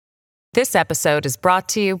This episode is brought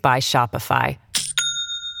to you by Shopify.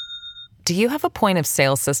 Do you have a point of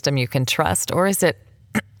sale system you can trust, or is it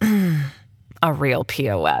a real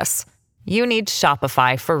POS? You need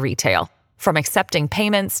Shopify for retail. From accepting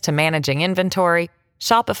payments to managing inventory,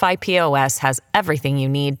 Shopify POS has everything you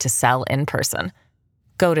need to sell in person.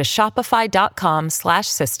 Go to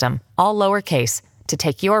shopify.com/system, all lowercase, to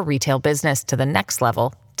take your retail business to the next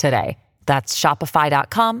level today. That's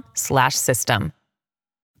shopify.com/system.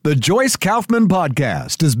 The Joyce Kaufman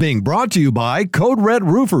Podcast is being brought to you by Code Red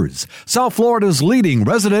Roofers, South Florida's leading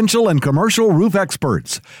residential and commercial roof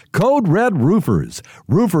experts. Code Red Roofers,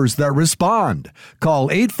 roofers that respond. Call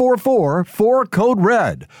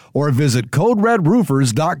 844-4CODE-RED or visit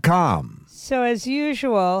CodeRedRoofers.com. So as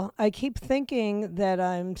usual, I keep thinking that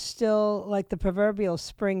I'm still like the proverbial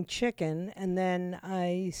spring chicken, and then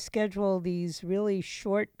I schedule these really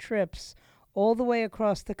short trips all the way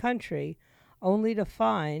across the country, only to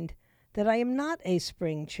find that I am not a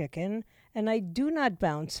spring chicken, and I do not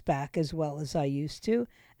bounce back as well as I used to,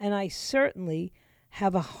 and I certainly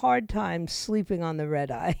have a hard time sleeping on the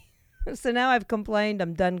red eye. So now I've complained.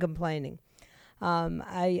 I'm done complaining.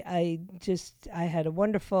 I had a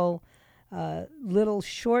wonderful little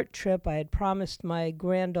short trip. I had promised my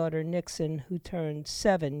granddaughter Nixon, who turned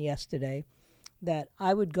 7 yesterday, that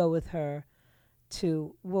I would go with her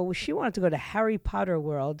to, well, she wanted to go to Harry Potter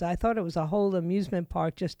World. I thought it was a whole amusement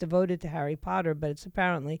park just devoted to Harry Potter, but it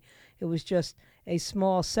was just a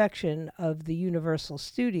small section of the Universal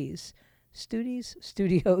Studios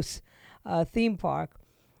theme park.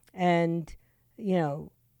 And, you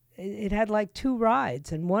know, it had like 2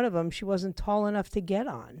 rides, and one of them she wasn't tall enough to get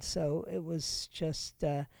on. So it was just,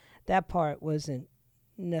 that part wasn't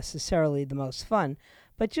necessarily the most fun.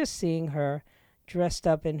 But just seeing her dressed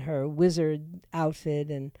up in her wizard outfit,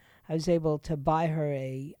 and I was able to buy her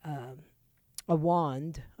a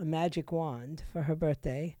wand, a magic wand for her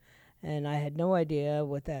birthday, and I had no idea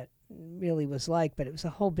what that really was like, but it was a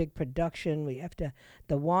whole big production.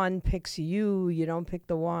 The wand picks you, you don't pick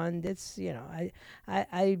the wand. It's, you know,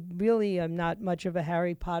 I really am not much of a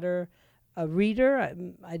Harry Potter reader.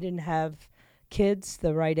 I didn't have kids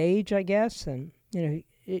the right age, I guess, and, you know,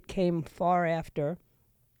 it came far after.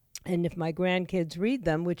 And if my grandkids read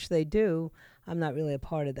them, which they do, I'm not really a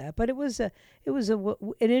part of that. But it was an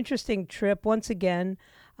interesting trip. Once again,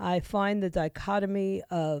 I find the dichotomy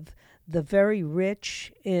of the very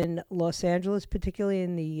rich in Los Angeles, particularly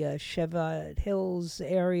in the Cheviot Hills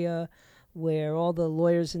area, where all the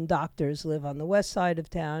lawyers and doctors live on the west side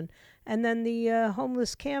of town, and then the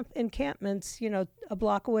homeless encampments, you know, a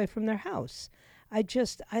block away from their house. I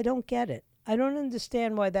don't get it. I don't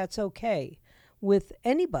understand why that's okay with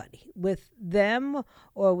anybody, with them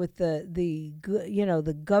or with the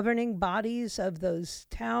governing bodies of those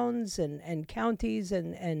towns and counties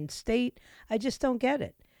and state. I just don't get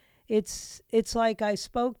it. It's like I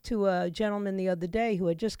spoke to a gentleman the other day who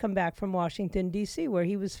had just come back from Washington, D.C., where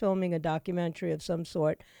he was filming a documentary of some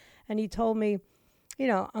sort, and he told me, you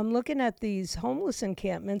know, I'm looking at these homeless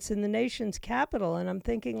encampments in the nation's capital, and I'm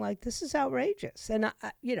thinking, like, this is outrageous. And,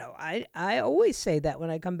 I always say that when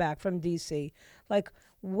I come back from D.C. Like,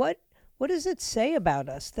 what does it say about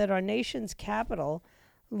us that our nation's capital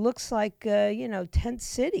looks like, tent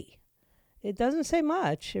city? It doesn't say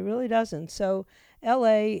much. It really doesn't. So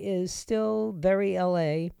L.A. is still very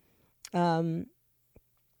L.A. I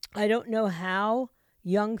don't know how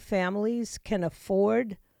young families can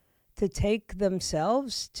afford to take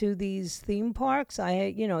themselves to these theme parks.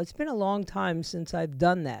 It's been a long time since I've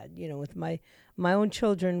done that, with my own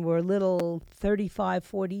children were little 35,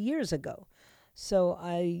 40 years ago. So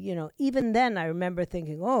even then I remember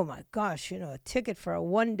thinking, oh my gosh, a ticket for a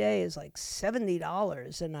one day is like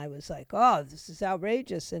 $70. And I was like, oh, this is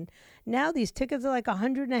outrageous. And now these tickets are like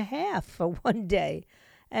 $150 for one day.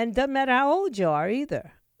 And doesn't matter how old you are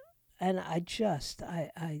either. And I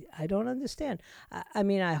don't understand.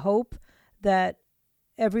 I hope that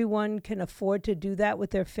everyone can afford to do that with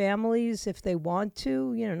their families if they want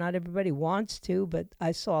to. Not everybody wants to, but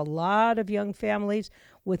I saw a lot of young families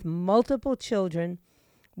with multiple children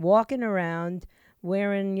walking around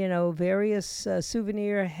wearing, various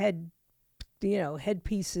souvenir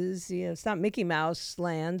headpieces. It's not Mickey Mouse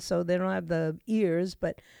land, so they don't have the ears,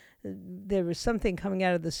 but there was something coming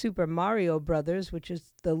out of the Super Mario Brothers, which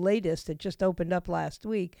is the latest. It just opened up last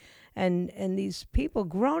week. And these people,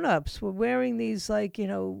 grown-ups, were wearing these,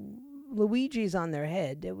 Luigi's on their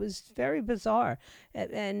head. It was very bizarre.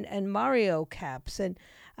 And Mario caps. And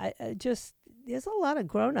there's a lot of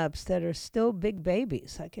grown-ups that are still big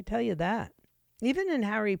babies. I can tell you that. Even in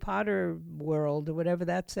Harry Potter World, or whatever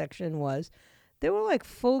that section was, They were like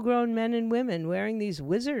full-grown men and women wearing these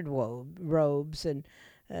wizard robes and,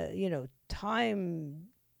 time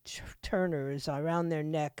turners around their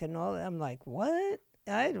neck and all. I'm like, what?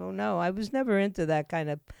 I don't know. I was never into that kind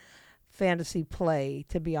of fantasy play,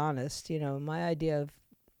 to be honest. My idea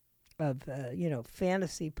of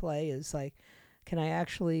fantasy play is like, can I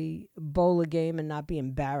actually bowl a game and not be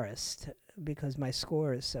embarrassed because my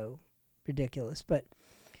score is so ridiculous? But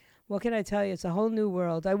what can I tell you? It's a whole new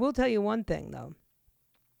world. I will tell you one thing, though.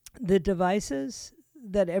 The devices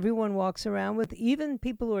that everyone walks around with, even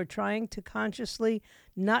people who are trying to consciously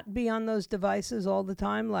not be on those devices all the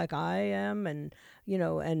time like I am, and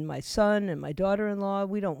my son and my daughter-in-law,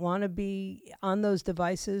 we don't want to be on those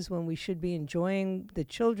devices when we should be enjoying the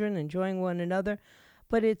children, enjoying one another.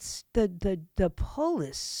 But it's the pull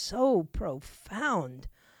is so profound.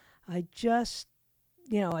 I just,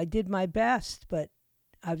 I did my best, but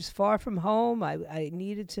I was far from home. I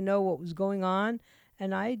needed to know what was going on.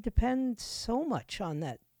 And I depend so much on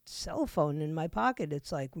that cell phone in my pocket.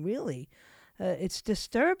 It's like, really, it's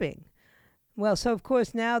disturbing. Well, so of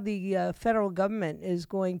course now the federal government is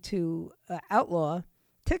going to outlaw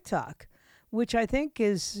TikTok, which I think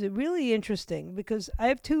is really interesting because I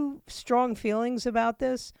have two strong feelings about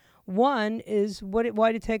this. One is why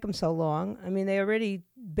did it take them so long? I mean, they already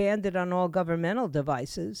banned it on all governmental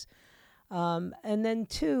devices. And then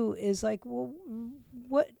two is like, well,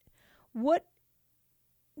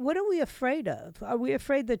 what are we afraid of? Are we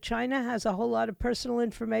afraid that China has a whole lot of personal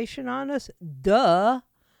information on us? Duh.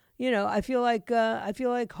 I feel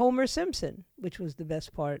like Homer Simpson, which was the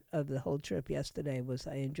best part of the whole trip yesterday. Was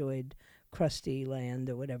I enjoyed Krusty Land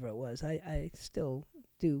or whatever it was. I still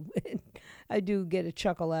do. I do get a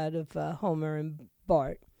chuckle out of Homer and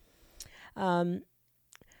Bart. But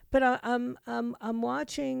I'm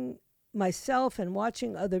watching myself and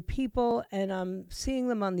watching other people, and I'm seeing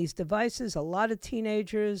them on these devices. A lot of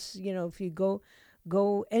teenagers, if you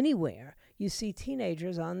go anywhere, you see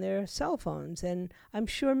teenagers on their cell phones, and I'm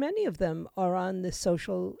sure many of them are on the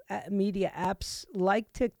social media apps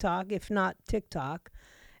like TikTok, if not TikTok,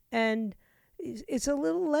 and it's a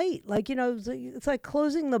little late. Like, it's like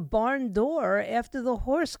closing the barn door after the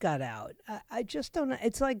horse got out. I just don't know.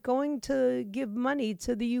 It's like going to give money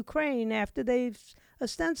to the Ukraine after they've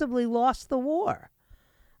ostensibly lost the war.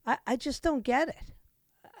 I just don't get it.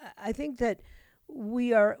 I think that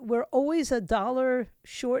we're always a dollar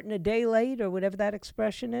short and a day late, or whatever that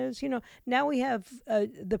expression is. Now we have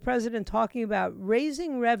the president talking about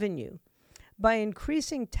raising revenue by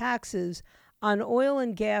increasing taxes on oil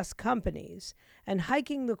and gas companies and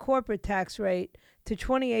hiking the corporate tax rate to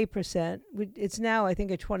 28%. It's now, I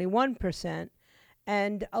think, at 21%,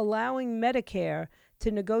 and allowing Medicare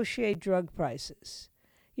to negotiate drug prices.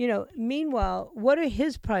 Meanwhile, what are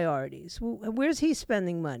his priorities? Where's he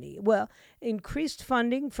spending money? Well, increased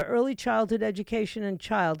funding for early childhood education and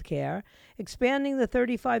childcare, expanding the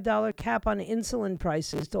 $35 cap on insulin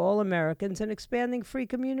prices to all Americans, and expanding free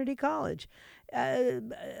community college. A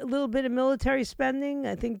little bit of military spending.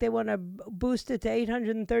 I think they want to boost it to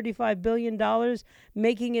 $835 billion,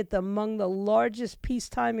 making it among the largest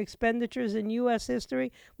peacetime expenditures in U.S.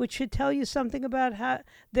 history, which should tell you something about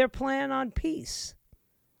their plan on peace.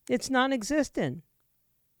 It's non-existent.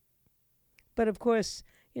 But of course,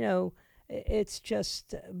 it's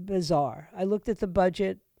just bizarre. I looked at the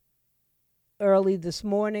budget early this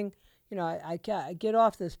morning. I get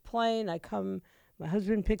off this plane. My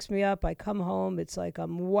husband picks me up. I come home. It's like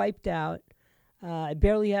I'm wiped out. I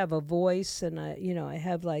barely have a voice, and I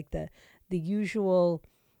have like the usual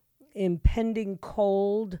impending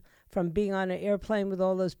cold from being on an airplane with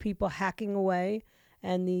all those people hacking away,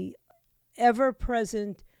 and the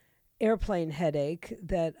ever-present airplane headache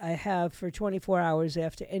that I have for 24 hours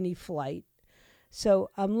after any flight. So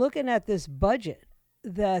I'm looking at this budget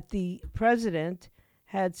that the president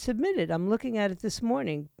had submitted. I'm looking at it this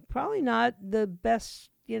morning. Probably not the best,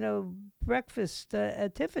 breakfast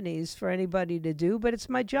at Tiffany's for anybody to do, but it's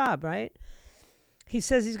my job, right? He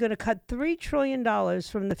says he's going to cut $3 trillion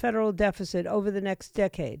from the federal deficit over the next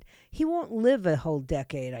decade. He won't live a whole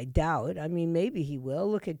decade, I doubt. I mean, maybe he will.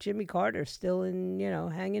 Look at Jimmy Carter still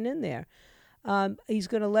hanging in there. He's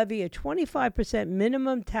going to levy a 25%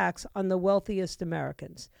 minimum tax on the wealthiest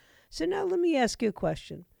Americans. So now let me ask you a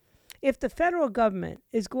question. If the federal government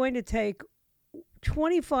is going to take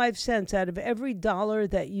 25 cents out of every dollar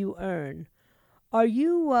that you earn, are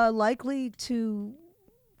you likely to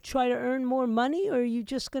try to earn more money, or are you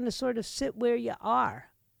just going to sort of sit where you are?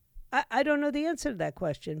 I don't know the answer to that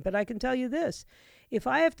question, but I can tell you this. If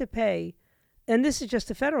I have to pay, and this is just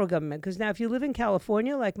the federal government, because now if you live in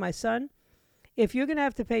California, like my son, if you're going to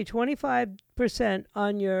have to pay 25%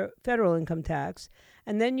 on your federal income tax,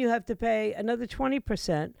 and then you have to pay another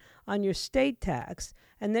 20% on your state tax,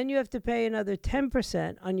 and then you have to pay another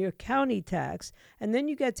 10% on your county tax, and then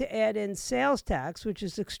you get to add in sales tax, which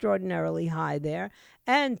is extraordinarily high there,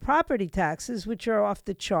 and property taxes, which are off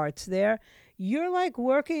the charts there, you're like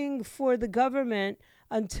working for the government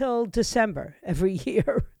until December every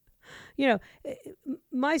year. You know,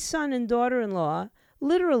 my son and daughter-in-law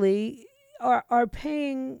literally are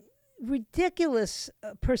paying ridiculous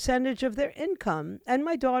percentage of their income, and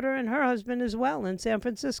my daughter and her husband as well in San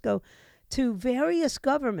Francisco, to various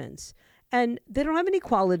governments. And they don't have any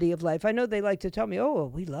quality of life. I know they like to tell me, oh,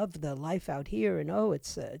 we love the life out here, and oh,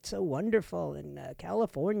 it's so wonderful in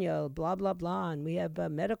California, blah, blah, blah, and we have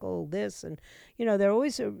medical this. And, you know, they're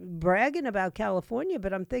always bragging about California,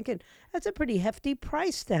 but I'm thinking that's a pretty hefty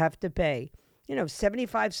price to have to pay. You know,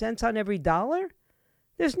 75 cents on every dollar?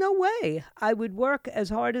 There's no way I would work as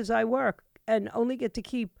hard as I work and only get to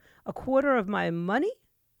keep a quarter of my money?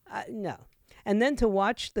 No. And then to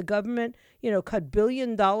watch the government, you know, cut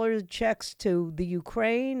 $billion checks to the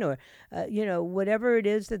Ukraine or, you know, whatever it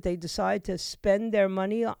is that they decide to spend their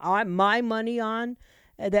money on, my money on,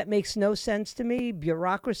 that makes no sense to me.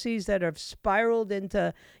 Bureaucracies that have spiraled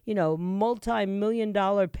into, you know,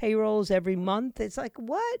 multi-million-dollar payrolls every month. It's like,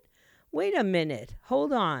 what? Wait a minute.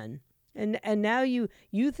 Hold on. And now you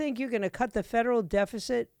think you're going to cut the federal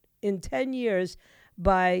deficit in 10 years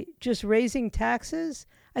by just raising taxes?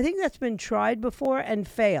 I think that's been tried before and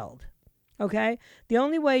failed. Okay? The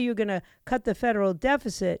only way you're going to cut the federal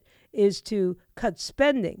deficit is to cut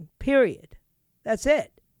spending, period. That's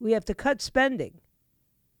it. We have to cut spending.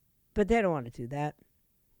 But they don't want to do that.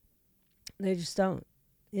 They just don't.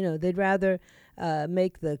 You know, they'd rather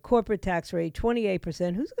make the corporate tax rate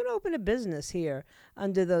 28%. Who's going to open a business here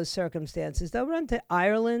under those circumstances? They'll run to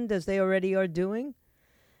Ireland, as they already are doing.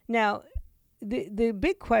 Now, the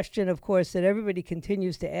big question, of course, that everybody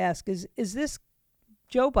continues to ask is this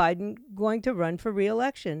Joe Biden going to run for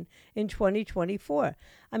re-election in 2024?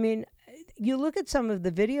 I mean, you look at some of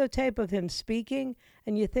the videotape of him speaking,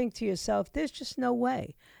 and you think to yourself, there's just no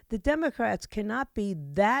way. The Democrats cannot be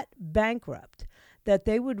that bankrupt that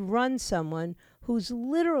they would run someone who's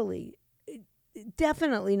literally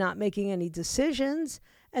definitely not making any decisions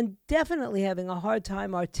and definitely having a hard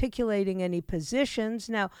time articulating any positions.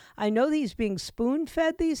 Now, I know he's being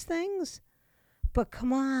spoon-fed these things, but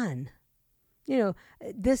come on. You know,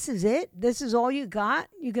 this is it? This is all you got?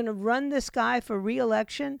 You're going to run this guy for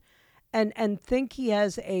re-election and think he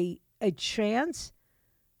has a chance?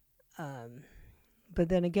 But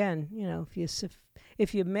then again, you know,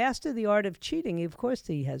 if you master the art of cheating, of course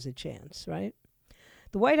he has a chance, right?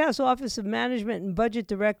 The White House Office of Management and Budget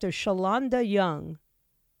Director Shalanda Young.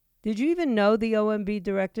 Did you even know the OMB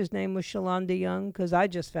director's name was Shalanda Young? Because I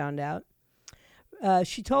just found out.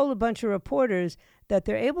 She told a bunch of reporters that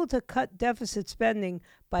they're able to cut deficit spending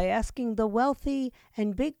by asking the wealthy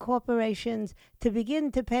and big corporations to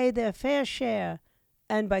begin to pay their fair share,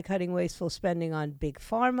 and by cutting wasteful spending on big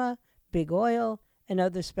pharma, big oil, and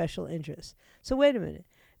other special interests. So wait a minute.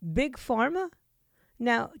 Big pharma?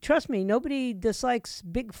 Now, trust me, nobody dislikes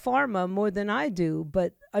big pharma more than I do,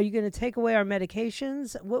 but are you going to take away our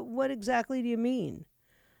medications? What exactly do you mean?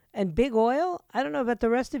 And big oil? I don't know about the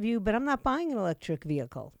rest of you, but I'm not buying an electric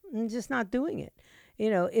vehicle. I'm just not doing it. You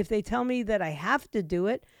know, if they tell me that I have to do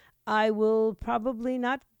it, I will probably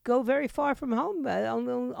not go very far from home.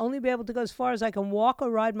 I'll only be able to go as far as I can walk or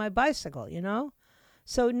ride my bicycle, you know?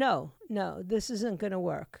 So no, this isn't going to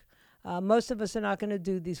work. Most of us are not going to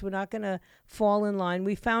do these. We're not going to fall in line.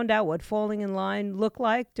 We found out what falling in line looked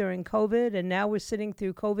like during COVID, and now we're sitting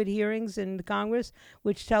through COVID hearings in Congress,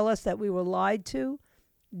 which tell us that we were lied to,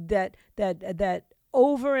 that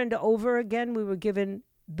over and over again we were given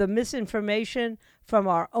the misinformation from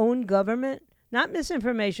our own government, not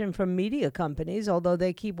misinformation from media companies, although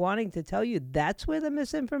they keep wanting to tell you that's where the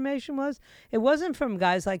misinformation was. It wasn't from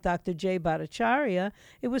guys like Dr. Jay Bhattacharya.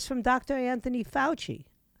 It was from Dr. Anthony Fauci,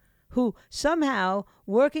 who somehow,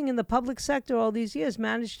 working in the public sector all these years,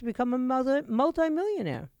 managed to become a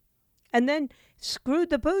multimillionaire. And then screwed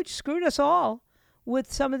the pooch, screwed us all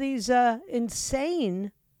with some of these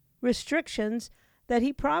insane restrictions that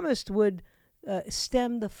he promised would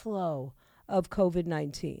stem the flow of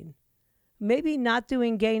COVID-19. Maybe not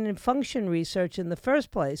doing gain and function research in the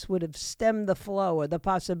first place would have stemmed the flow or the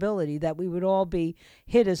possibility that we would all be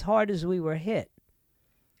hit as hard as we were hit.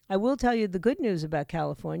 I will tell you the good news about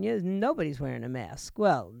California is nobody's wearing a mask.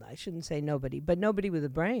 Well, I shouldn't say nobody, but nobody with a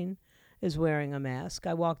brain is wearing a mask.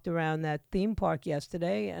 I walked around that theme park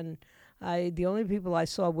yesterday, and the only people I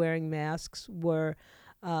saw wearing masks were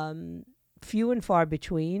few and far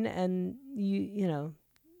between, and you know,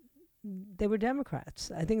 they were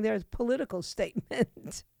Democrats. I think they're a political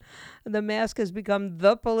statement. The mask has become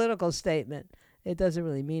the political statement. It doesn't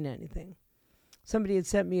really mean anything. Somebody had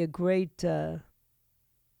sent me a great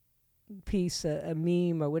piece, a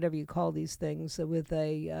meme or whatever you call these things, with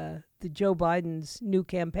the Joe Biden's new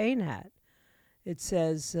campaign hat. It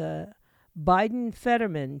says, Biden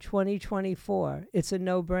Fetterman 2024. It's a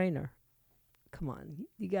no-brainer. Come on,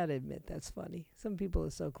 you got to admit that's funny. Some people are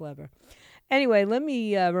so clever. Anyway, let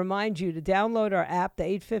me remind you to download our app, the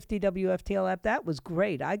 850 WFTL app. That was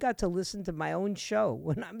great. I got to listen to my own show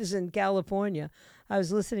when I was in California. I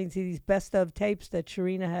was listening to these best of tapes that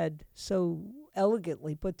Sharina had so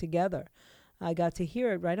elegantly put together. I got to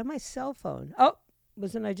hear it right on my cell phone. Oh,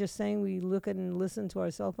 wasn't I just saying we look at and listen to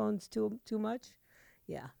our cell phones too much?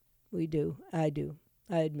 Yeah, we do. I do.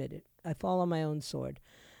 I admit it. I fall on my own sword.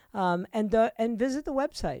 And visit the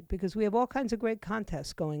website, because we have all kinds of great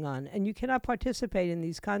contests going on. And you cannot participate in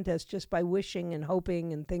these contests just by wishing and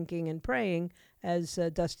hoping and thinking and praying, as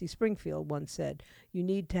Dusty Springfield once said. You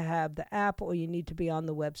need to have the app, or you need to be on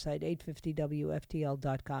the website,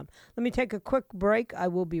 850WFTL.com. Let me take a quick break. I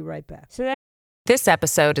will be right back. This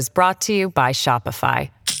episode is brought to you by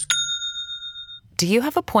Shopify. Do you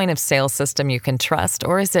have a point of sale system you can trust,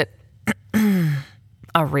 or is it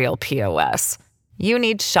a real POS? You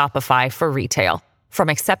need Shopify for retail. From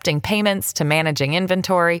accepting payments to managing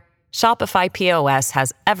inventory, Shopify POS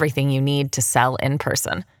has everything you need to sell in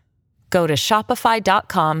person. Go to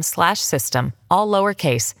shopify.com/system, all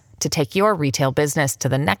lowercase, to take your retail business to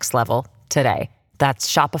the next level today. That's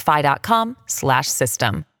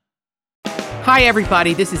shopify.com/system. Hi,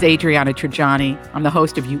 everybody. This is Adriana Trajani. I'm the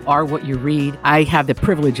host of You Are What You Read. I have the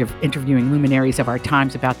privilege of interviewing luminaries of our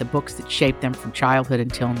times about the books that shaped them from childhood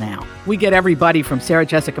until now. We get everybody from Sarah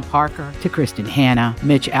Jessica Parker to Kristen Hanna,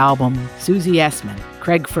 Mitch Albom, Susie Essman,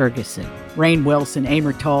 Craig Ferguson, Rainn Wilson,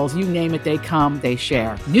 Amor Tolls, you name it, they come, they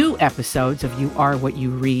share. New episodes of You Are What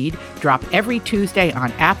You Read drop every Tuesday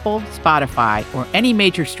on Apple, Spotify, or any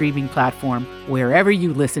major streaming platform wherever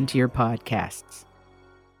you listen to your podcasts.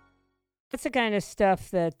 That's the kind of stuff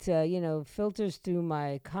that, filters through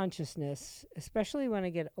my consciousness, especially when I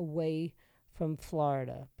get away from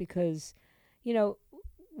Florida. Because,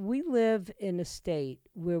 we live in a state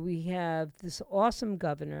where we have this awesome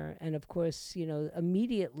governor. And, of course,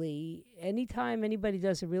 immediately, anytime anybody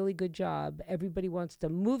does a really good job, everybody wants to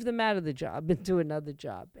move them out of the job into another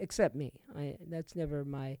job, except me. That's never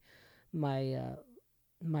my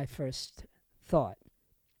first thought.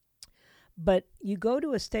 But you go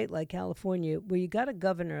to a state like California where you got a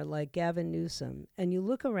governor like Gavin Newsom, and you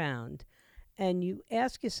look around and you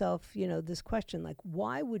ask yourself, this question, like,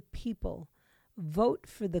 why would people vote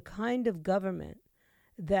for the kind of government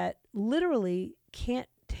that literally can't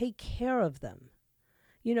take care of them?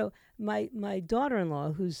 My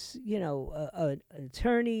daughter-in-law, who's, an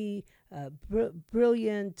attorney,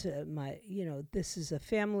 brilliant, this is a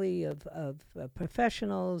family of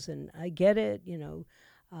professionals, and I get it,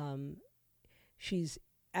 she's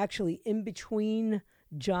actually in between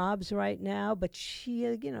jobs right now, but she,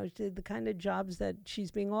 the kind of jobs that she's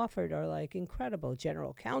being offered are like incredible.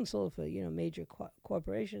 General counsel for, major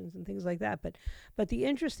corporations and things like that. But the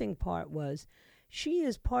interesting part was she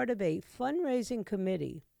is part of a fundraising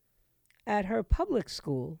committee at her public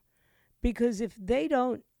school, because if they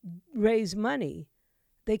don't raise money,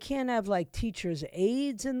 they can't have like teachers'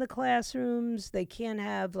 aides in the classrooms. They can't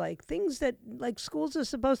have like things that like schools are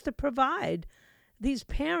supposed to provide these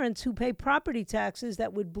parents who pay property taxes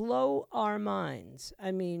that would blow our minds.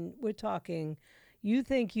 I mean, we're talking, you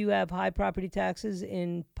think you have high property taxes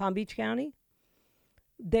in Palm Beach County?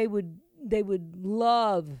 They would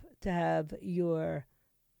love to have your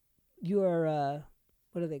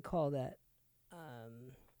what do they call that?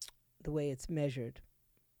 The way it's measured.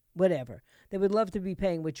 Whatever. They would love to be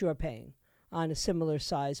paying what you're paying on a similar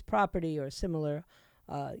size property or a similar,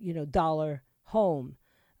 dollar home.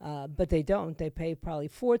 But they don't. They pay probably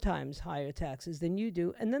 4 times higher taxes than you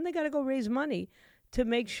do. And then they got to go raise money to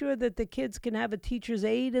make sure that the kids can have a teacher's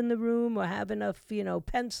aide in the room or have enough,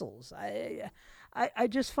 pencils. I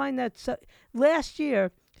just find that so. Last year,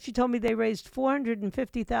 she told me they raised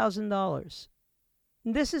 $450,000.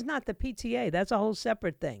 And this is not the PTA. That's a whole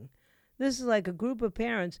separate thing. This is like a group of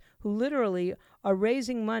parents who literally are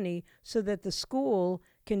raising money so that the school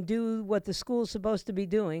can do what the school's supposed to be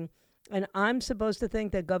doing. And I'm supposed to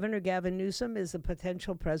think that Governor Gavin Newsom is a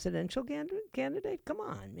potential presidential candidate? Come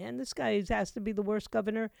on, man. This guy has to be the worst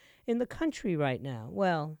governor in the country right now.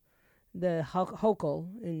 Well, the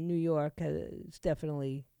Hochul in New York is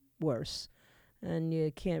definitely worse. And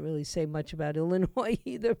you can't really say much about Illinois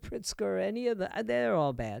either, Pritzker or any of the. They're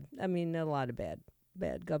all bad. I mean, a lot of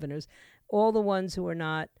bad governors. All the ones who are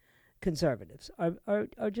not conservatives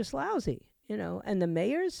are just lousy, And the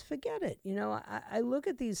mayors, forget it. I look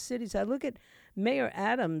at these cities. I look at Mayor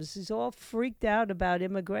Adams. He's all freaked out about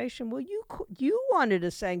immigration. Well, you wanted a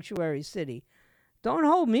sanctuary city. Don't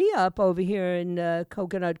hold me up over here in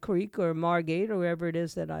Coconut Creek or Margate or wherever it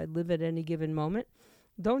is that I live at any given moment.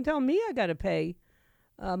 Don't tell me I got to pay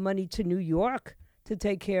money to New York to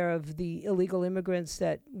take care of the illegal immigrants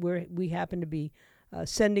that we happen to be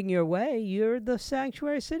sending your way. You're the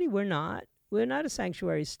sanctuary city. We're not. We're not a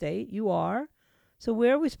sanctuary state. You are. So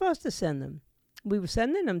where are we supposed to send them? We were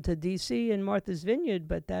sending them to D.C. and Martha's Vineyard,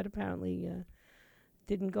 but that apparently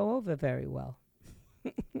didn't go over very well,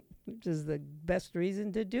 which is the best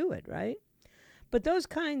reason to do it, right? But those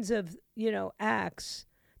kinds of, acts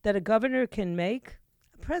that a governor can make,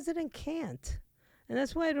 a president can't. And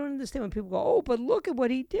that's why I don't understand when people go, oh, but look at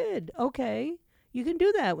what he did. Okay, you can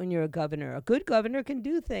do that when you're a governor. A good governor can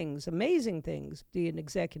do things, amazing things, be an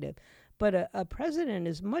executive. But a president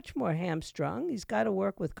is much more hamstrung. He's got to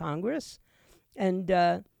work with Congress. And,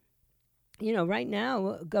 right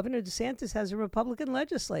now, Governor DeSantis has a Republican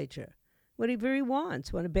legislature. Whatever he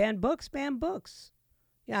wants. Want to ban books? Ban books.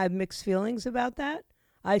 Yeah, I have mixed feelings about that.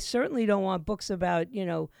 I certainly don't want books about,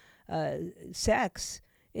 sex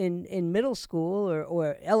in middle school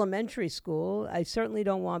or elementary school. I certainly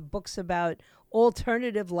don't want books about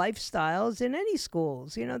alternative lifestyles in any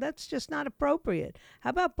schools. That's just not appropriate.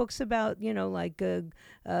 How about books about, Martin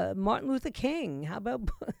Luther King? How about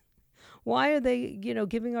why are they,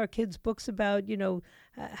 giving our kids books about,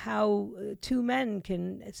 how two men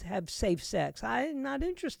can have safe sex? I'm not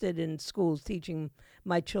interested in schools teaching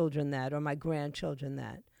my children that or my grandchildren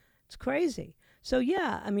that. It's crazy. So,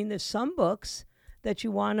 yeah, there's some books that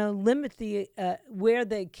you want to limit the where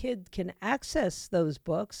the kid can access those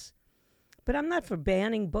books. But I'm not for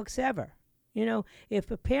banning books ever. If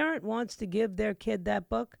a parent wants to give their kid that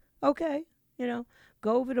book, okay,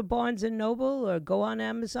 go over to Barnes & Noble or go on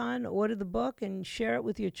Amazon, order the book and share it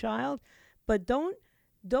with your child. But don't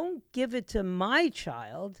give it to my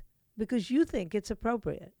child because you think it's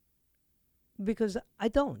appropriate. Because I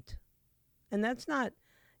don't. And that's not,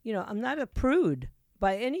 I'm not a prude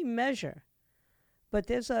by any measure. But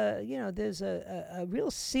there's a real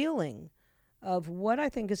ceiling of what I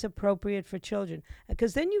think is appropriate for children.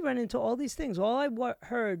 Because then you run into all these things. All I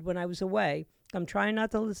heard when I was away, I'm trying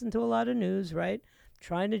not to listen to a lot of news, right?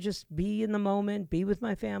 Trying to just be in the moment, be with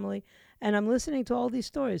my family. And I'm listening to all these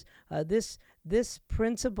stories. This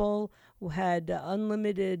principal had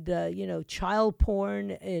unlimited, child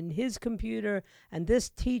porn in his computer. And this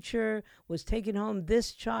teacher was taking home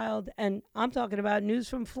this child. And I'm talking about news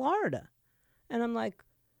from Florida. And I'm like,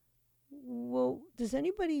 well, does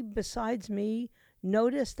anybody besides me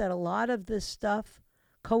notice that a lot of this stuff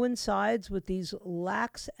coincides with these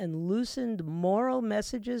lax and loosened moral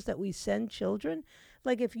messages that we send children?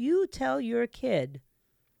 Like if you tell your kid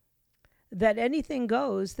that anything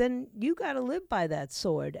goes, then you got to live by that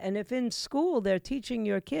sword. And if in school they're teaching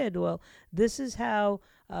your kid, well, this is how,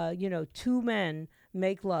 two men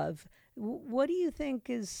make love. What do you think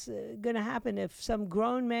is going to happen if some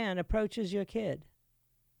grown man approaches your kid?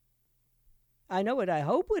 I know what I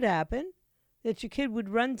hope would happen, that your kid would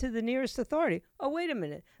run to the nearest authority. Oh, wait a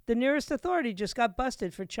minute. The nearest authority just got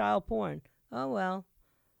busted for child porn. Oh, well,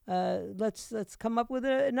 let's come up with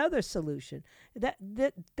another solution.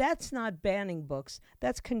 That's not banning books.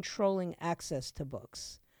 That's controlling access to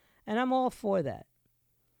books. And I'm all for that.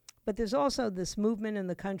 But there's also this movement in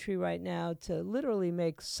the country right now to literally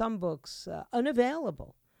make some books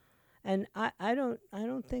unavailable. And I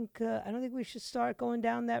don't think we should start going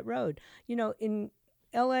down that road. In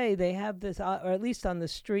L.A. they have this, or at least on the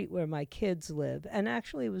street where my kids live, and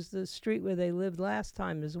actually it was the street where they lived last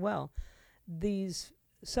time as well.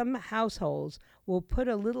 Some households will put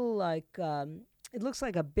a little it looks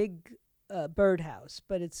like a big birdhouse,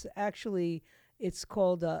 but it's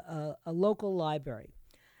called a local library,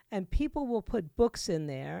 and people will put books in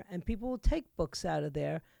there, and people will take books out of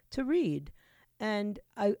there to read. And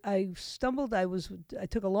I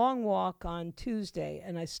took a long walk on Tuesday,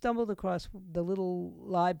 and I stumbled across the little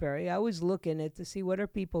library. I always look in it to see what are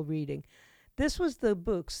people reading. This was the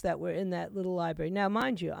books that were in that little library. Now,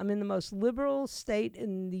 mind you, I'm in the most liberal state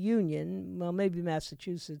in the Union. Well, maybe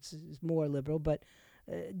Massachusetts is more liberal, but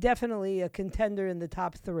definitely a contender in the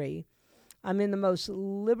top 3. I'm in the most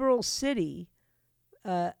liberal city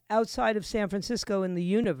outside of San Francisco in the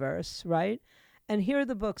universe, right? And here are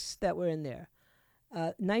the books that were in there.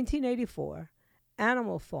 1984,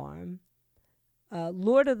 Animal Farm,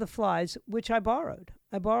 Lord of the Flies, which I borrowed.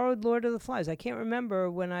 I borrowed Lord of the Flies. I can't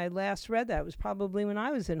remember when I last read that. It was probably when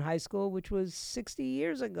I was in high school, which was 60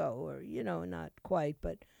 years ago, or, not quite,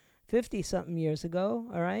 but 50-something years ago,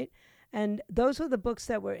 all right? And those were the books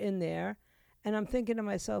that were in there. And I'm thinking to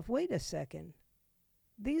myself, wait a second.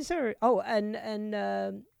 These are, and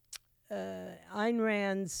Ayn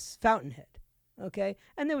Rand's Fountainhead. Okay,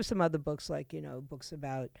 and there were some other books like, books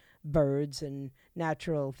about birds and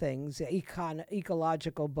natural things,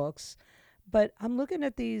 ecological books. But I'm looking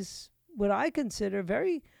at these, what I consider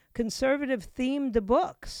very conservative themed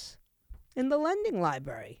books in the lending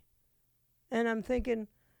library. And I'm thinking,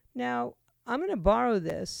 now I'm going to borrow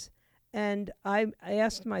this. And I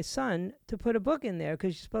asked my son to put a book in there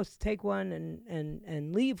because you're supposed to take one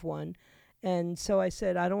and leave one. And so I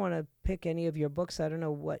said, I don't want to pick any of your books. I don't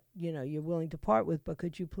know what, you're willing to part with, but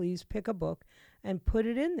could you please pick a book and put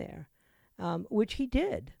it in there, which he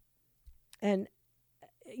did. And,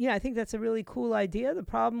 I think that's a really cool idea. The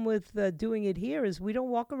problem with doing it here is we don't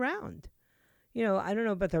walk around. I don't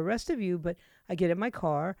know about the rest of you, but I get in my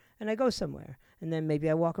car and I go somewhere. And then maybe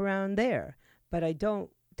I walk around there. But I don't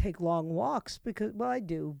take long walks because, well, I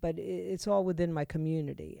do, but it's all within my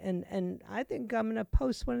community. And I think I'm going to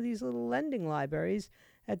post one of these little lending libraries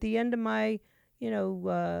at the end of my,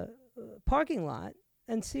 parking lot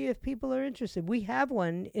and see if people are interested. We have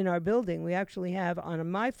one in our building. We actually have on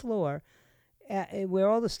my floor where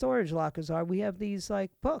all the storage lockers are. We have these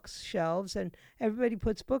like books shelves and everybody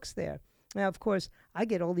puts books there. Now, of course, I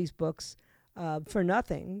get all these books for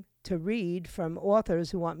nothing to read from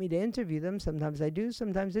authors who want me to interview them. Sometimes I do,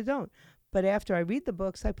 sometimes I don't. But after I read the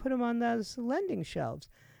books, I put them on those lending shelves.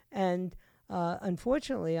 And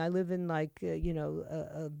unfortunately, I live in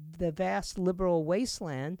the vast liberal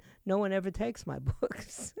wasteland. No one ever takes my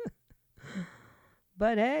books.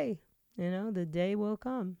 But hey, the day will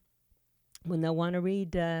come when they'll want to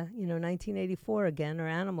read, 1984 again or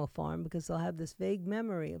Animal Farm because they'll have this vague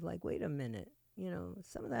memory of like, wait a minute.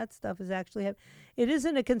 Some of that stuff is actually it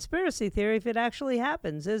isn't a conspiracy theory if it actually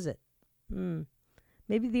happens, is it?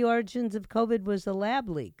 Maybe the origins of COVID was a lab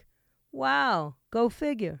leak. Wow, go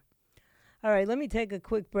figure. All right, let me take a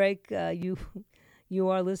quick break. You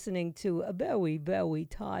are listening to a very, very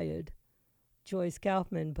tired Joyce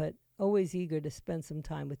Kaufman, but always eager to spend some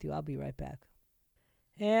time with you. I'll be right back.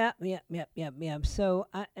 Yeah. So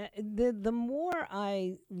the more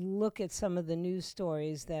I look at some of the news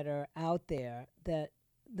stories that are out there that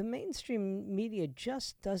the mainstream media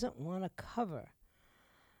just doesn't want to cover,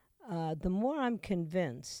 the more I'm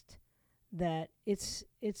convinced that it's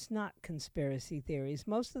not conspiracy theories.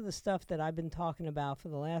 Most of the stuff that I've been talking about for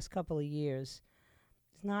the last couple of years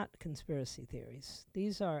is not conspiracy theories.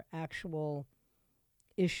 These are actual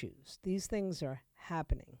issues. These things are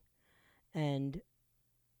happening. And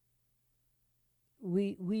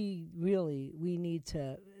we need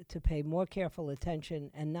to pay more careful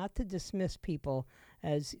attention and not to dismiss people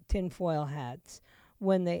as tinfoil hats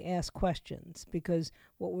when they ask questions, because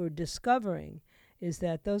what we're discovering is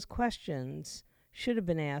that those questions should have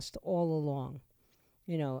been asked all along,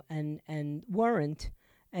 and weren't.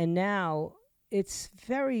 And now it's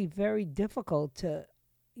very, very difficult to,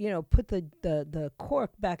 put the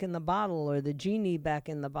cork back in the bottle or the genie back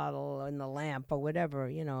in the bottle or in the lamp or whatever.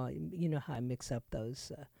 You know how I mix up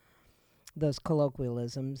those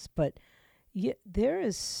colloquialisms. But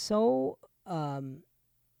there's so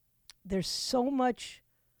much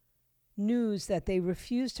news that they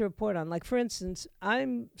refuse to report on. Like, for instance,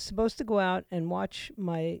 I'm supposed to go out and watch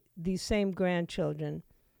these same grandchildren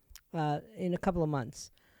in a couple of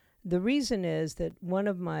months. The reason is that one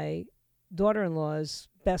of my daughter-in-law's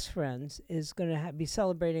best friends is going to be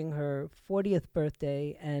celebrating her 40th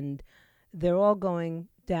birthday, and they're all going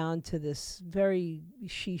down to this very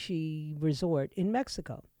shishi resort in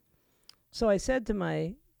Mexico. So I said to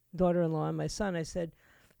my daughter-in-law and my son, I said,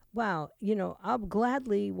 wow, I'll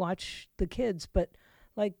gladly watch the kids, but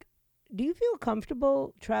like, do you feel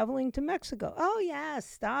comfortable traveling to Mexico? Oh, yeah,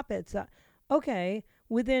 stop it. Okay,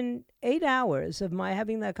 within 8 hours of my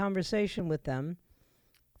having that conversation with them,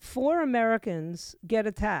 4 Americans get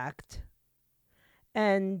attacked,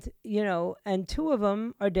 and 2 of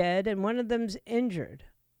them are dead, and one of them's injured.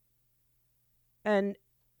 And,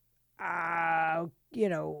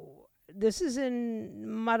 this is in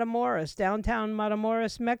Matamoros, downtown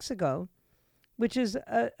Matamoros, Mexico, which is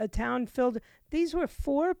a town filled. These were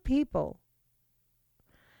 4 people,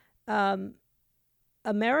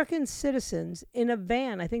 American citizens, in a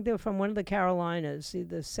van. I think they were from one of the Carolinas,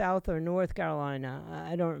 either South or North Carolina.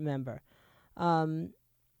 I don't remember.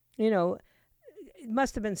 it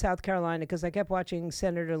must have been South Carolina because I kept watching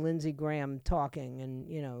Senator Lindsey Graham talking.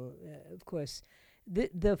 And, of course,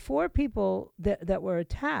 the 4 people that were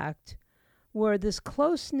attacked were this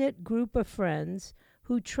close-knit group of friends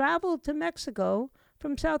who traveled to Mexico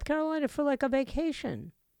from South Carolina for like a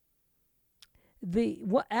vacation.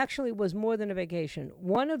 What actually was more than a vacation.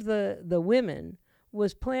 One of the women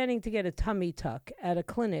was planning to get a tummy tuck at a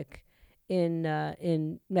clinic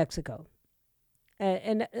in Mexico.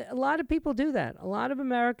 And a lot of people do that. A lot of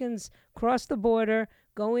Americans cross the border,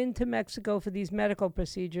 go into Mexico for these medical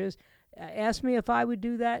procedures. Ask me if I would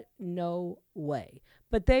do that. No way.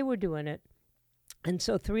 But they were doing it. And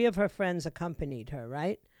so 3 of her friends accompanied her,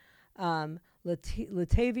 right?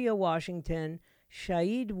 Latavia Washington,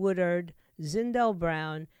 Shaid Woodard, Zindel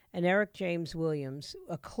Brown, and Eric James Williams,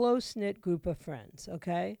 a close-knit group of friends,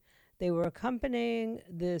 okay? They were accompanying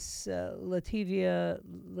this Latavia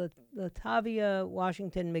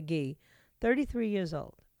Washington McGee, 33 years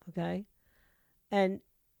old, okay? And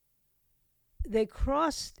they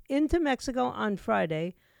crossed into Mexico on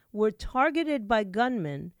Friday, were targeted by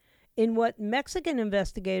gunmen in what Mexican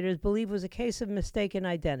investigators believe was a case of mistaken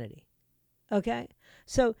identity, okay?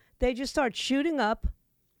 So they just start shooting up.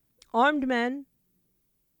 Armed men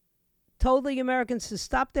told the Americans to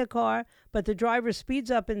stop their car, but the driver speeds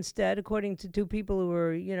up instead, according to 2 people who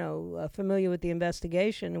were, familiar with the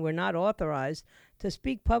investigation and were not authorized to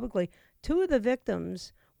speak publicly. 2 of the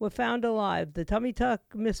victims were found alive, the tummy tuck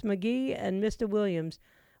Miss McGee and Mr. Williams,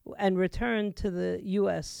 and returned to the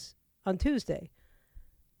U.S. on Tuesday,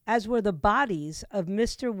 as were the bodies of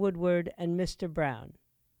Mr. Woodward and Mr. Brown.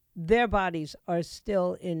 Their bodies are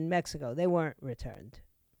still in Mexico. They weren't returned.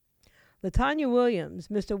 LaTanya Williams,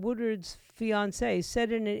 Mr. Woodward's fiancée,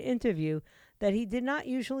 said in an interview that he did not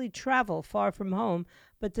usually travel far from home,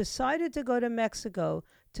 but decided to go to Mexico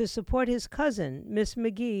to support his cousin, Miss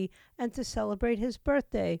McGee, and to celebrate his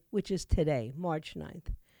birthday, which is today, March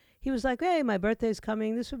 9th. He was like, hey, my birthday's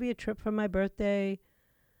coming. This would be a trip for my birthday.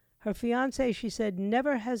 Her fiancé, she said,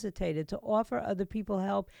 never hesitated to offer other people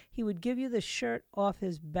help. He would give you the shirt off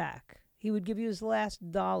his back. He would give you his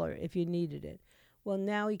last dollar if you needed it. Well,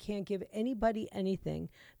 now he can't give anybody anything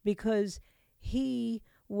because he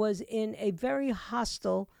was in a very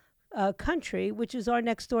hostile country, which is our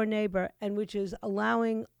next door neighbor, and which is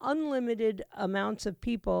allowing unlimited amounts of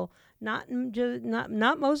people, not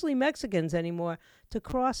mostly Mexicans anymore, to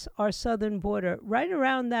cross our southern border right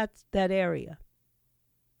around that area.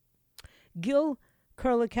 Gil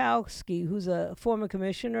Kurlikowski, who's a former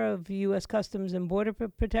commissioner of U.S. Customs and Border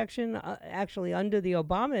Protection, actually under the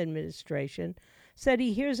Obama administration, said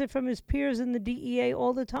he hears it from his peers in the DEA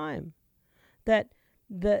all the time, that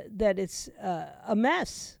it's a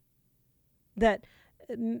mess, that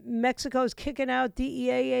Mexico's kicking out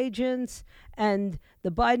DEA agents, and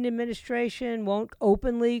the Biden administration won't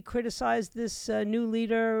openly criticize this new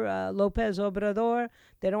leader, Lopez Obrador.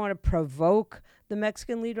 They don't want to provoke the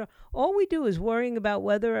Mexican leader. All we do is worrying about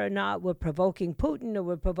whether or not we're provoking Putin or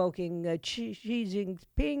we're provoking Xi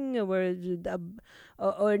Jinping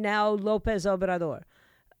or now Lopez Obrador.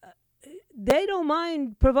 They don't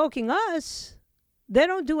mind provoking us. They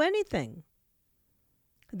don't do anything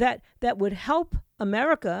that would help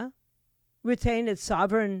America retain its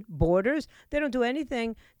sovereign borders. They don't do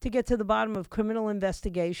anything to get to the bottom of criminal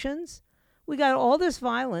investigations. We got all this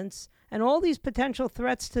violence and all these potential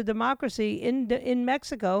threats to democracy in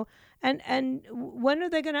Mexico. And when are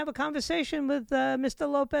they going to have a conversation with Mr.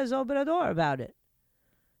 Lopez Obrador about it?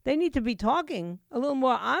 They need to be talking a little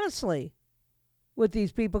more honestly with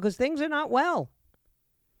these people because things are not well.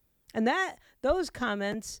 And those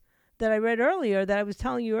comments that I read earlier, that I was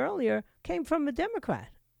telling you earlier, came from a Democrat.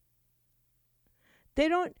 They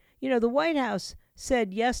don't, the White House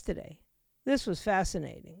said yesterday, this was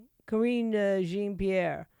fascinating. Karine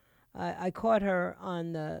Jean-Pierre, I caught her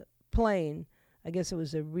on the plane. I guess it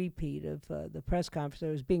was a repeat of the press conference that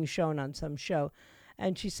was being shown on some show.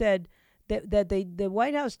 And she said that the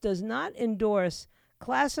White House does not endorse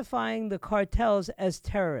classifying the cartels as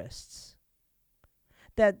terrorists.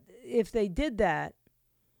 That if they did that,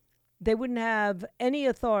 they wouldn't have any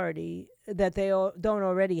authority that they don't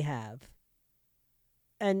already have.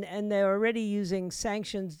 And they're already using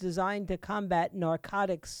sanctions designed to combat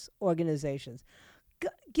narcotics organizations.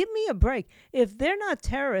 Give me a break. If they're not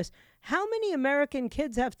terrorists, how many American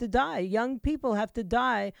kids have to die? Young people have to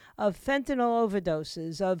die of fentanyl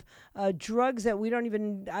overdoses, of drugs that I don't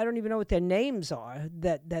even know what their names are,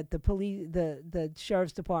 that the police, the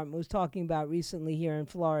sheriff's department was talking about recently here in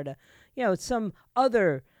Florida. It's some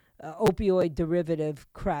other opioid derivative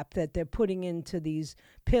crap that they're putting into these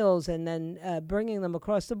pills and then bringing them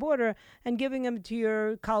across the border and giving them to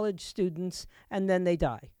your college students, and then they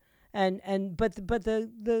die. But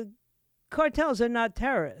the cartels are not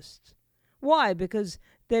terrorists. Why? Because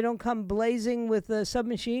they don't come blazing with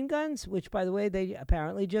submachine guns, which, by the way, they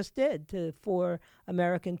apparently just did to 4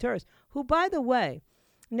 American tourists, who, by the way,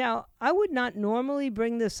 now, I would not normally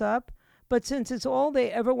bring this up, but since it's all they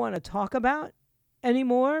ever want to talk about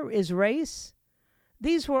anymore is race,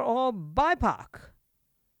 these were all BIPOC.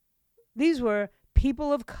 These were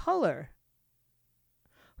people of color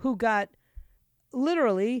who got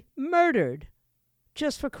literally murdered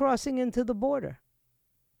just for crossing into the border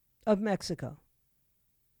of Mexico.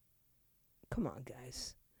 Come on,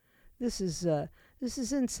 guys. This is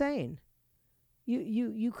insane.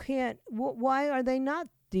 You can't. Why are they not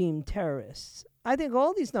deemed terrorists? I think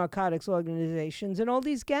all these narcotics organizations and all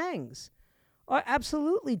these gangs are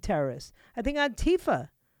absolutely terrorists. I think Antifa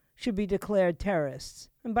should be declared terrorists.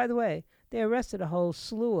 And by the way, they arrested a whole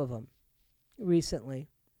slew of them recently.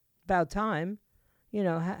 About time. You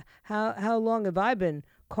know, how long have I been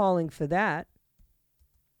calling for that?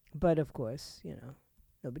 But of course, you know,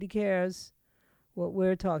 nobody cares what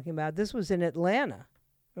we're talking about. This was in Atlanta,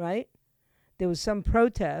 right? There was some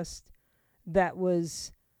protest that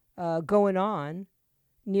was going on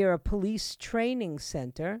near a police training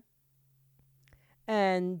center,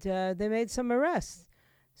 and they made some arrests.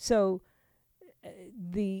 So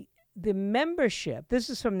the membership, this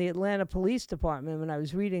is from the Atlanta Police Department when I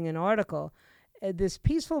was reading an article, this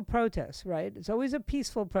peaceful protest, right? It's always a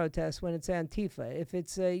peaceful protest when it's Antifa. If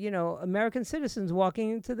it's, American citizens walking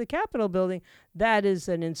into the Capitol building, that is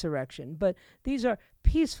an insurrection. But these are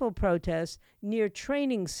peaceful protests near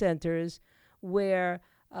training centers where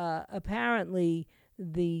apparently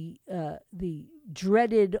the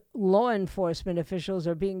dreaded law enforcement officials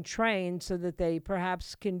are being trained so that they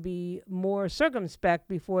perhaps can be more circumspect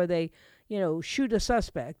before they, shoot a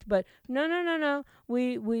suspect. But no.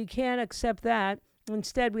 We can't accept that.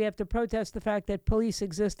 Instead, we have to protest the fact that police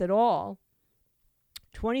exist at all.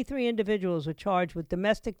 23 individuals were charged with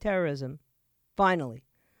domestic terrorism, finally,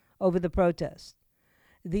 over the protest.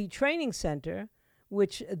 The training center,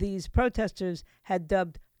 which these protesters had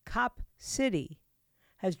dubbed Cop City,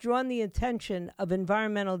 has drawn the attention of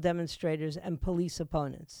environmental demonstrators and police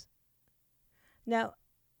opponents. Now,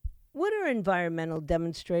 what are environmental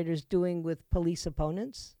demonstrators doing with police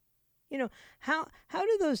opponents? How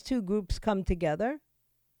do those two groups come together?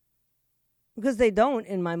 Because they don't,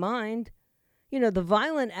 in my mind. The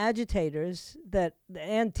violent agitators, the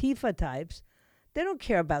Antifa types, they don't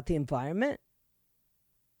care about the environment.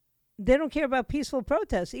 They don't care about peaceful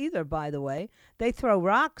protests either, by the way. They throw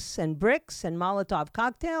rocks and bricks and Molotov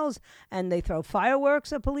cocktails, and they throw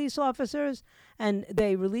fireworks at police officers. And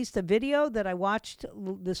they released a video that I watched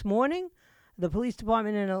this morning. The police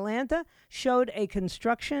department in Atlanta showed a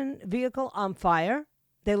construction vehicle on fire.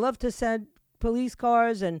 They love to set police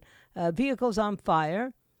cars and vehicles on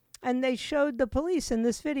fire. And they showed the police in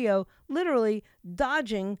this video literally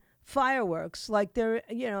dodging fireworks like they're,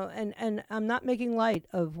 and I'm not making light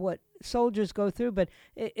of what soldiers go through, but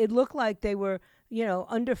it looked like they were,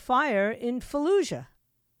 under fire in Fallujah.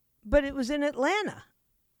 But it was in Atlanta.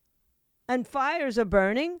 And fires are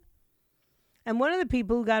burning. And one of the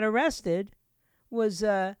people who got arrested was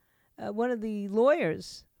one of the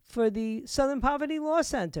lawyers for the Southern Poverty Law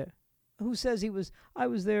Center, who says I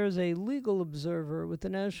was there as a legal observer with the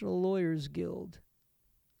National Lawyers Guild.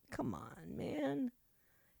 Come on, man.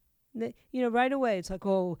 Right away, it's like,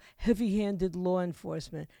 oh, heavy-handed law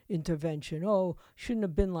enforcement intervention. Oh, shouldn't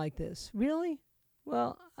have been like this. Really?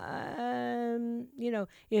 Well,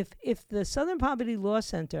 if the Southern Poverty Law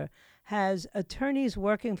Center has attorneys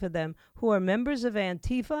working for them who are members of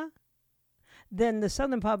Antifa, then the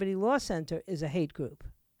Southern Poverty Law Center is a hate group.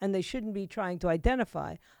 And they shouldn't be trying to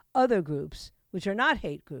identify other groups, which are not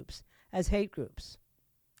hate groups, as hate groups.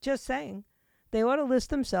 Just saying. They ought to list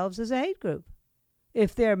themselves as a hate group.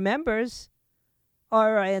 If their members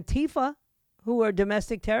are Antifa, who are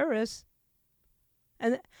domestic terrorists,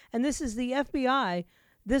 and this is the FBI,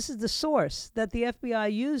 this is the source that the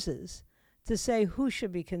FBI uses to say who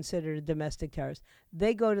should be considered a domestic terrorist.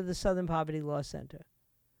 They go to the Southern Poverty Law Center.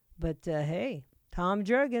 But hey, Tom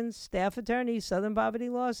Jurgens, staff attorney, Southern Poverty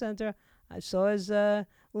Law Center, I saw his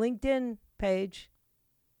LinkedIn page.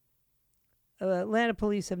 Atlanta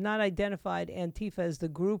police have not identified Antifa as the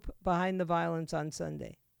group behind the violence on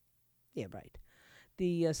Sunday. Yeah, right.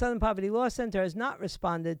 The Southern Poverty Law Center has not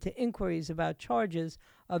responded to inquiries about charges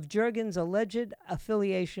of Jurgens' alleged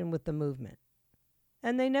affiliation with the movement.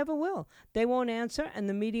 And they never will. They won't answer, and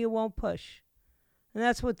the media won't push. And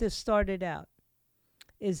that's what this started out.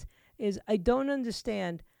 Is I don't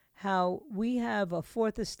understand how we have a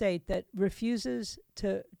fourth estate that refuses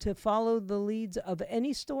to follow the leads of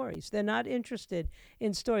any stories. They're not interested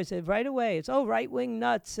in stories. Right away, it's, right-wing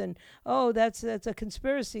nuts, and, that's a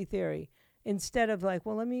conspiracy theory. Instead of like,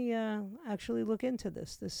 well, let me actually look into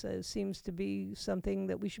this. This seems to be something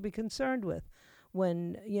that we should be concerned with.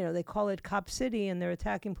 When, they call it Cop City and they're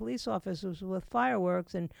attacking police officers with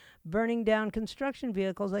fireworks and burning down construction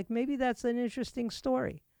vehicles, like maybe that's an interesting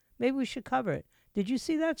story. Maybe we should cover it. Did you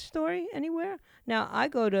see that story anywhere? Now, I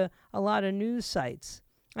go to a lot of news sites.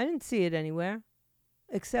 I didn't see it anywhere,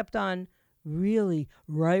 except on really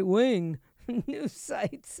right-wing news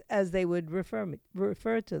sites, as they would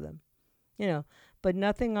refer to them. But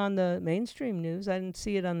nothing on the mainstream news. I didn't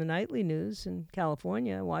see it on the nightly news in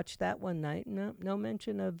California. I watched that one night. No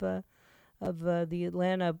mention of the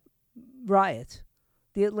Atlanta riot,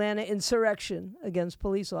 the Atlanta insurrection against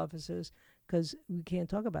police officers, because we can't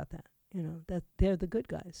talk about that. That they're the good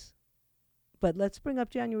guys. But let's bring up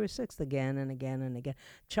January 6th again and again and again.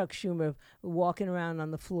 Chuck Schumer walking around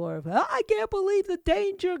on the floor of, I can't believe the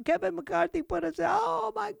danger Kevin McCarthy put us in.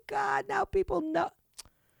 Oh, my God, now people know.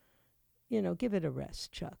 Give it a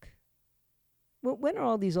rest, Chuck. When are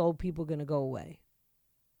all these old people going to go away?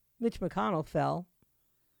 Mitch McConnell fell.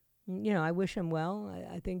 I wish him well.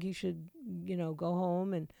 I think he should, go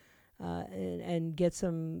home and get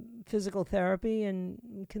some physical therapy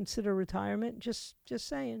and consider retirement. Just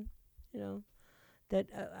saying, that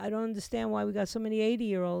I don't understand why we got so many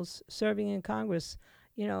 80-year-olds serving in Congress.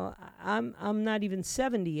 I'm not even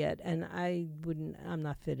 70 yet, and I'm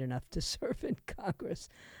not fit enough to serve in Congress.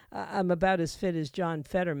 I'm about as fit as John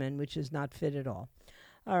Fetterman, which is not fit at all.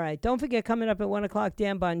 All right, don't forget, coming up at 1 o'clock,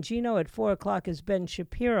 Dan Bongino. At 4 o'clock is Ben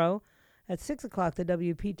Shapiro. At 6 o'clock, the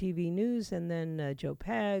WPTV News, and then Joe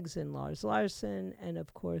Pags and Lars Larson. And,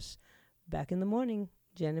 of course, back in the morning,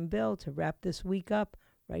 Jen and Bill to wrap this week up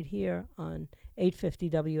right here on 850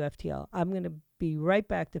 WFTL. I'm going to be right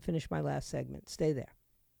back to finish my last segment. Stay there.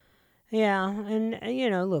 Yeah,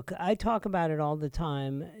 and look, I talk about it all the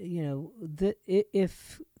time.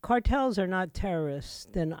 If cartels are not terrorists,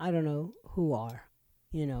 then I don't know who are,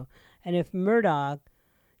 And if Murdoch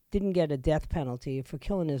didn't get a death penalty for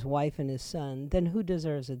killing his wife and his son, then who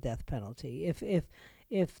deserves a death penalty?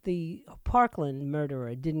 If the Parkland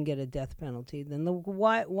murderer didn't get a death penalty, then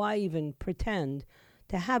why even pretend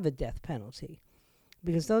to have a death penalty?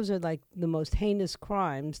 Because those are like the most heinous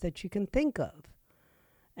crimes that you can think of.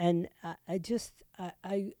 And I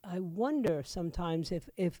wonder sometimes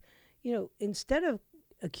if instead of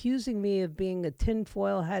accusing me of being a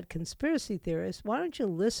tinfoil hat conspiracy theorist, why don't you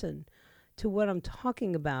listen to what I'm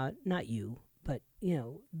talking about? Not you, but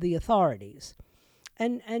the authorities,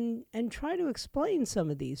 and try to explain some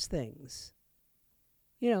of these things.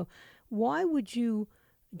 Why would you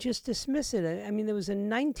just dismiss it? I mean, there was a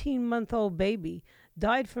 19-month-old baby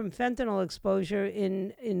died from fentanyl exposure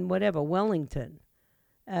in Wellington.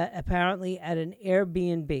 Apparently at an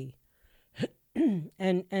Airbnb.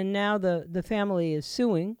 and now the family is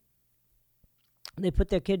suing. They put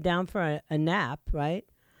their kid down for a nap, right?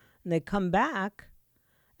 And they come back,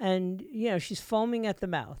 and, she's foaming at the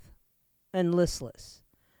mouth and listless.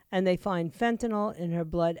 And they find fentanyl in her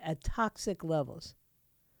blood at toxic levels.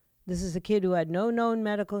 This is a kid who had no known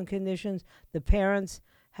medical conditions. The parents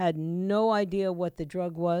had no idea what the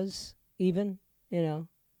drug was, even,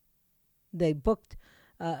 They booked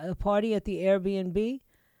a party at the Airbnb,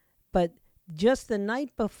 but just the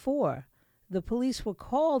night before, the police were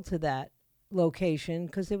called to that location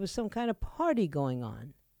because there was some kind of party going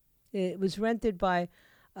on. It was rented by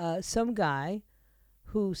some guy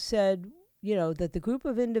who said, that the group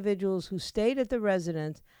of individuals who stayed at the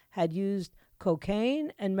residence had used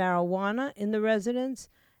cocaine and marijuana in the residence.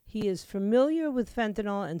 He is familiar with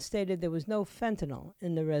fentanyl and stated there was no fentanyl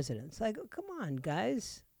in the residence. Like, come on,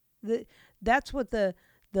 guys. That's what the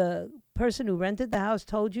person who rented the house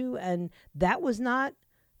told you, and that was not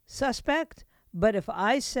suspect. But if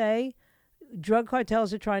I say drug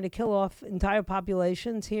cartels are trying to kill off entire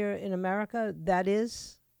populations here in America, that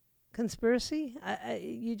is conspiracy.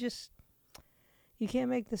 You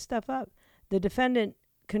can't make this stuff up. The defendant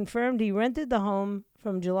confirmed he rented the home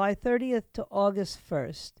from July 30th to August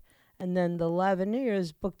 1st, and then the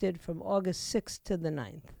Lavineers booked it from August 6th to the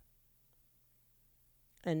 9th.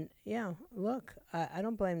 And, yeah, look, I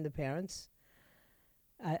don't blame the parents.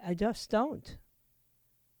 I just don't.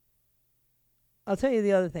 I'll tell you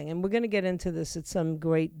the other thing, and we're going to get into this at some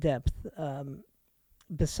great depth,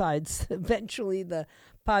 besides eventually the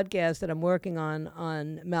podcast that I'm working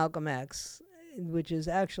on Malcolm X, which is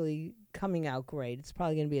actually coming out great. It's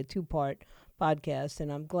probably going to be a 2-part podcast,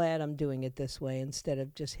 and I'm glad I'm doing it this way instead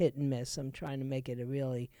of just hit and miss. I'm trying to make it a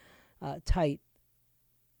really tight,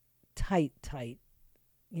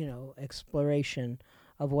 exploration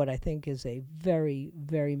of what I think is a very,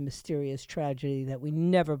 very mysterious tragedy that we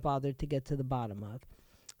never bothered to get to the bottom of.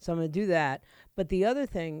 So I'm going to do that. But the other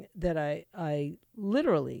thing that I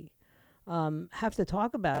literally have to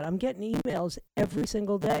talk about, I'm getting emails every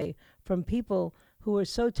single day from people who are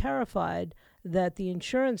so terrified that the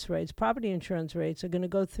insurance rates, property insurance rates, are going to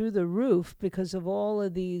go through the roof because of all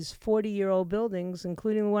of these 40-year-old buildings,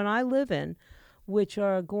 including the one I live in, which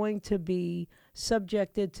are going to be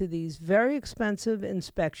subjected to these very expensive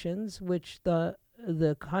inspections, which the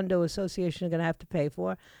condo association are going to have to pay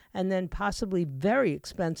for, and then possibly very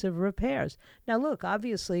expensive repairs. Now, look,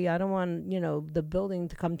 obviously, I don't want, the building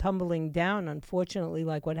to come tumbling down, unfortunately,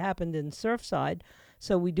 like what happened in Surfside.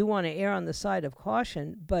 So we do want to err on the side of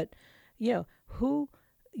caution. But, you're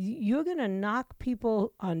going to knock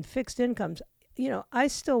people on fixed incomes. I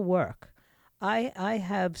still work. I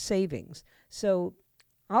have savings. So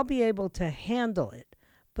I'll be able to handle it.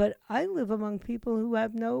 But I live among people who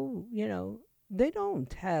have no, they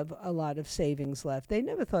don't have a lot of savings left. They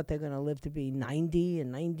never thought they're going to live to be 90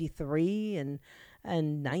 and 93 and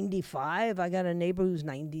 95. I got a neighbor who's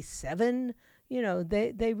 97.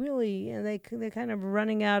 They really, they're kind of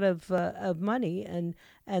running out of money, and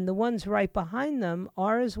the ones right behind them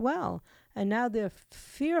are as well. And now they're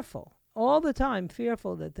fearful, all the time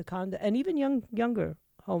fearful that the condo, and even younger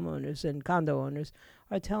homeowners and condo owners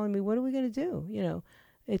are telling me, what are we going to do?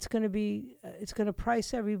 It's going to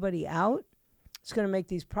price everybody out. It's going to make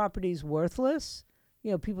these properties worthless.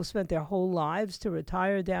 People spent their whole lives to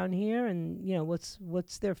retire down here, and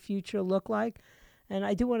what's their future look like? And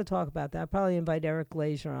I do want to talk about that. I'll probably invite Eric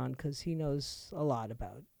Glazer on because he knows a lot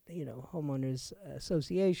about homeowners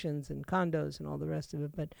associations and condos and all the rest of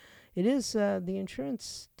it. But it is the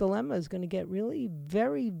insurance dilemma is going to get really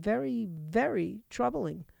very, very, very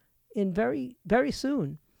troubling in very, very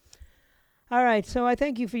soon. All right, so I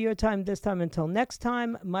thank you for your time this time. Until next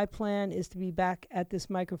time, my plan is to be back at this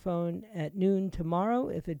microphone at noon tomorrow,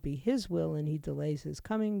 if it be his will and he delays his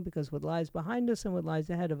coming, because what lies behind us and what lies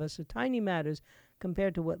ahead of us are tiny matters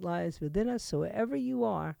compared to what lies within us. So wherever you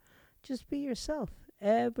are, just be yourself.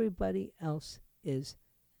 Everybody else is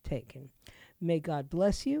taken. May God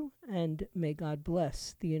bless you, and may God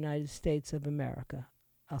bless the United States of America.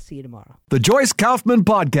 I'll see you tomorrow. The Joyce Kaufman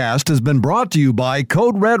Podcast has been brought to you by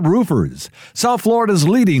Code Red Roofers, South Florida's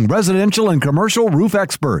leading residential and commercial roof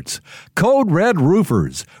experts. Code Red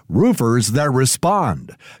Roofers, roofers that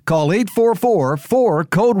respond. Call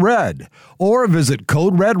 844-4-CODE-RED or visit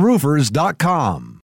CodeRedRoofers.com.